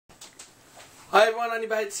Hi everyone, Andy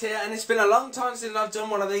Bates here, and it's been a long time since I've done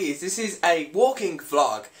one of these. This is a walking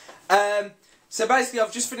vlog. So basically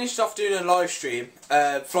I've just finished off doing a live stream,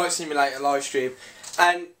 Flight Simulator live stream,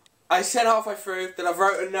 and I said halfway through that I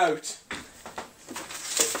wrote a note.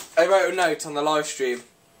 I wrote a note on the live stream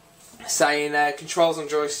saying controls on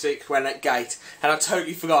joystick when at gate, and I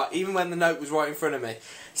totally forgot, even when the note was right in front of me.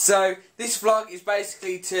 So this vlog is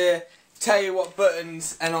basically to tell you what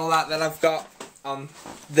buttons and all that I've got on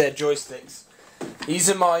the joysticks. These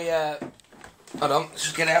are my, hold on,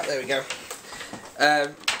 just get out, there we go.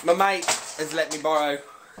 My mate has let me borrow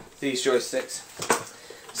these joysticks.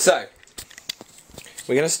 So,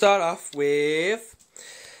 we're going to start off with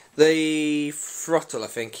the throttle, I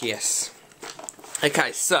think, yes.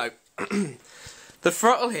 Okay, so, the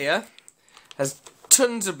throttle here has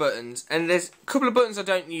tons of buttons, and there's a couple of buttons I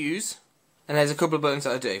don't use, and there's a couple of buttons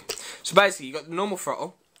that I do. So basically, you've got the normal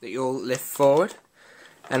throttle that you'll lift forward,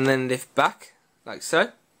 and then lift back, like so.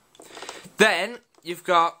 Then you've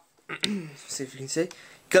got, see if you can see,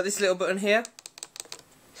 you've got this little button here.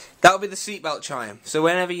 That'll be the seatbelt chime. So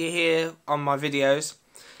whenever you hear on my videos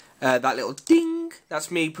that little ding, that's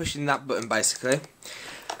me pushing that button basically.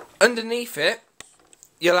 Underneath it,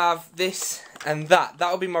 you'll have this and that.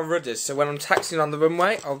 That'll be my rudders. So when I'm taxiing on the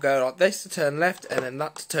runway, I'll go like this to turn left, and then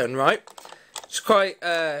that to turn right. It's quite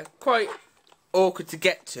awkward to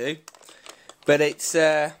get to, but it's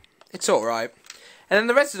all right. And then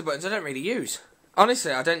the rest of the buttons I don't really use.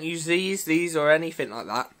 Honestly, I don't use these or anything like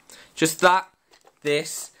that. Just that,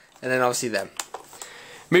 this, and then obviously them.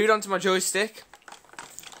 Moving on to my joystick.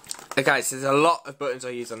 Okay, so there's a lot of buttons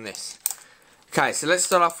I use on this. Okay, so let's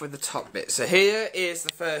start off with the top bit. So here is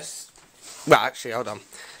the first. Well, actually, hold on.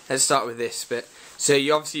 Let's start with this bit. So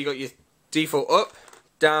you obviously got your default up,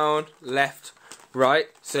 down, left, right.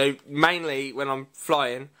 So mainly when I'm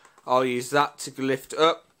flying, I'll use that to lift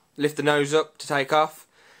up. Lift the nose up to take off,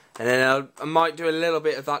 and then I might do a little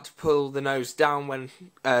bit of that to pull the nose down when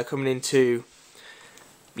coming into,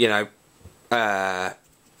 you know,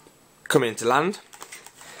 coming into land.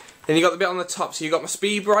 Then you got the bit on the top, so you got my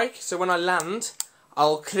speed brake. So when I land,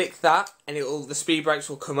 I'll click that, and the speed brakes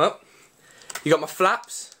will come up. You got my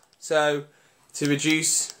flaps, so to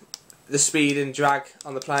reduce the speed and drag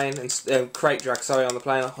on the plane, and crate drag, sorry, on the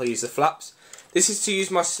plane, I'll use the flaps. This is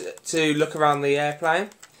to look around the airplane.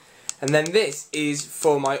 And then this is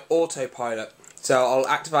for my autopilot. So I'll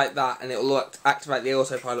activate that, and it will activate the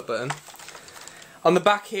autopilot button. On the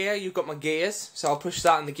back here, you've got my gears. So I'll push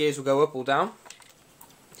that, and the gears will go up or down.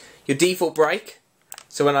 Your default brake.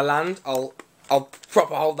 So when I land, I'll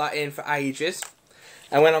proper hold that in for ages.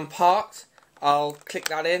 And when I'm parked, I'll click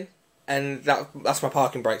that in, and that's my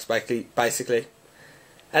parking brakes basically.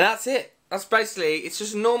 And that's it. That's basically, it's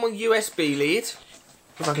just a normal USB lead,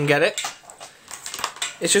 if I can get it.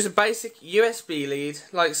 It's just a basic USB lead,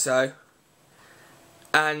 like so,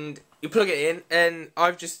 and you plug it in, and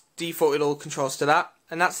I've just defaulted all controls to that,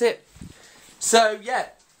 and that's it. So yeah,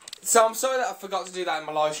 so I'm sorry that I forgot to do that in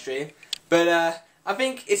my live stream, but I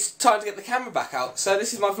think it's time to get the camera back out, so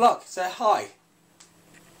this is my vlog, so hi.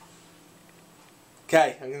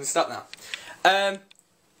 Okay, I'm going to stop now.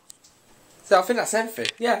 So I think that's everything.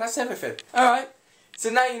 Yeah, that's everything. Alright,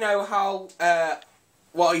 so now you know how,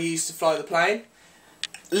 what I use to fly the plane.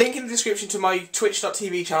 Link in the description to my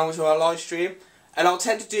twitch.tv channel, which is our live stream, and I'll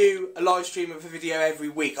tend to do a live stream of a video every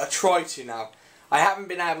week. I try to now. I haven't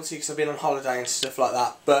been able to because I've been on holiday and stuff like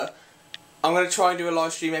that, but I'm going to try and do a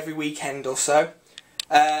live stream every weekend or so.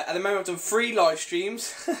 At the moment I've done 3 live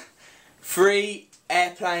streams, 3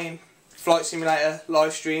 airplane flight simulator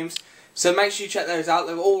live streams, so make sure you check those out.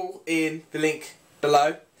 They're all in the link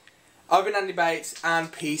below. I've been Andy Bates, and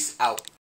peace out.